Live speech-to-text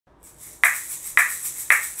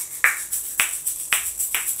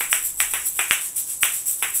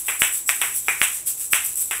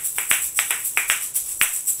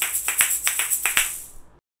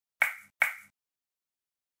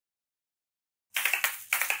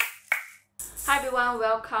Hi everyone,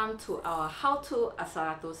 welcome to our How to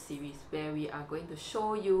Asalato series, where we are going to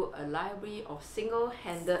show you a library of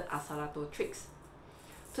single-handed Asalato tricks.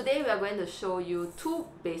 Today we are going to show you two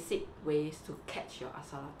basic ways to catch your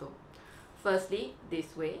Asalato. Firstly,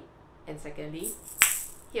 this way, and secondly,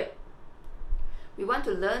 here. We want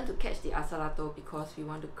to learn to catch the Asalato because we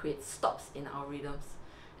want to create stops in our rhythms.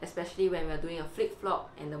 Especially when we are doing a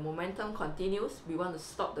flip-flop and the momentum continues, we want to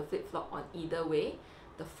stop the flip-flop on either way,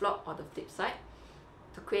 the flop or the flip side,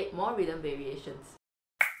 to create more rhythm variations.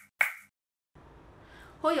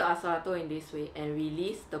 Hold your Asalato in this way and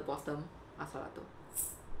release the bottom Asalato.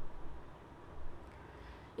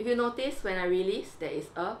 If you notice, when I release, there is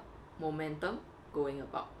a momentum going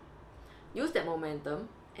about. Use that momentum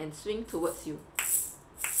and swing towards you.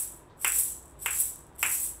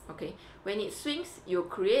 Okay, when it swings, you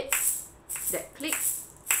create that click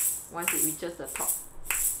once it reaches the top.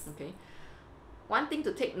 Okay, one thing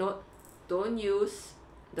to take note, don't use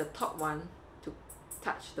the top one to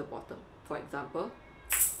touch the bottom. For example,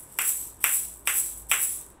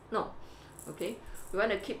 no. Okay, we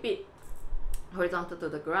want to keep it horizontal to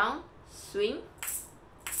the ground, swing,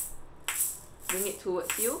 bring it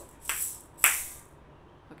towards you,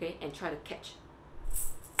 okay, and try to catch.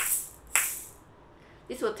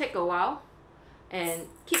 This will take a while and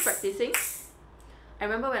keep practicing. I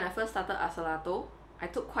remember when I first started Asalato, I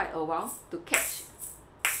took quite a while to catch,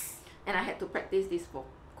 and I had to practice this for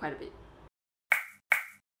quite a bit.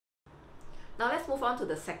 Now let's move on to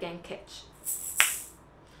the second catch.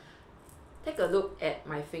 Take a look at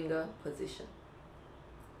my finger position.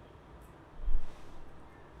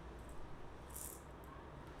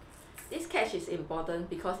 This catch is important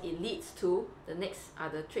because it leads to the next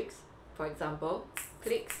other tricks. For example,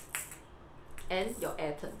 clicks and your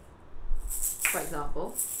air turn. For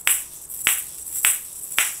example,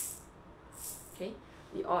 okay,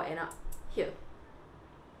 we all end up here.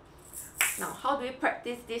 Now, how do we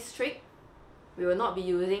practice this trick? We will not be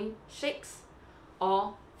using shakes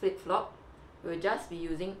or flip-flop. We will just be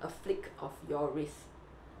using a flick of your wrist.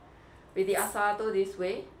 With the Asalato this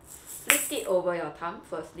way, flick it over your thumb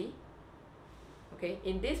firstly. Okay,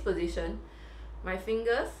 in this position, my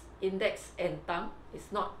fingers, index and thumb,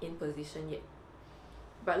 is not in position yet.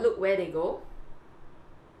 But look where they go.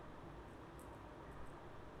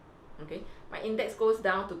 Okay, my index goes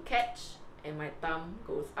down to catch and my thumb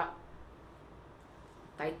goes up,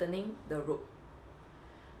 tightening the rope.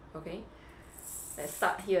 Okay, let's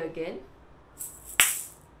start here again.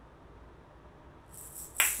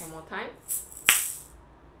 One more time.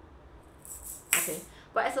 Okay,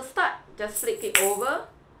 but as a start, just flick it over.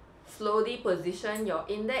 Slowly position your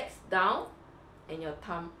index down and your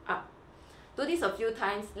thumb up. Do this a few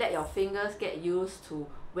times. Let your fingers get used to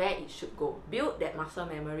where it should go. Build that muscle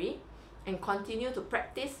memory and continue to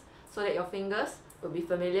practice so that your fingers will be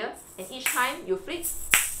familiar, and each time you flick,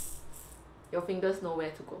 your fingers know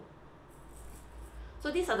where to go.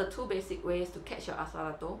 So these are the two basic ways to catch your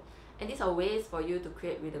Asalato, and these are ways for you to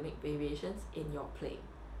create rhythmic variations in your playing.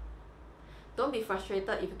 Don't be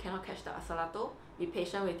frustrated if you cannot catch the Asalato. Be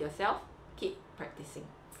patient with yourself. Keep practicing.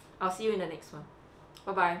 I'll see you in the next one.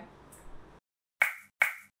 Bye bye.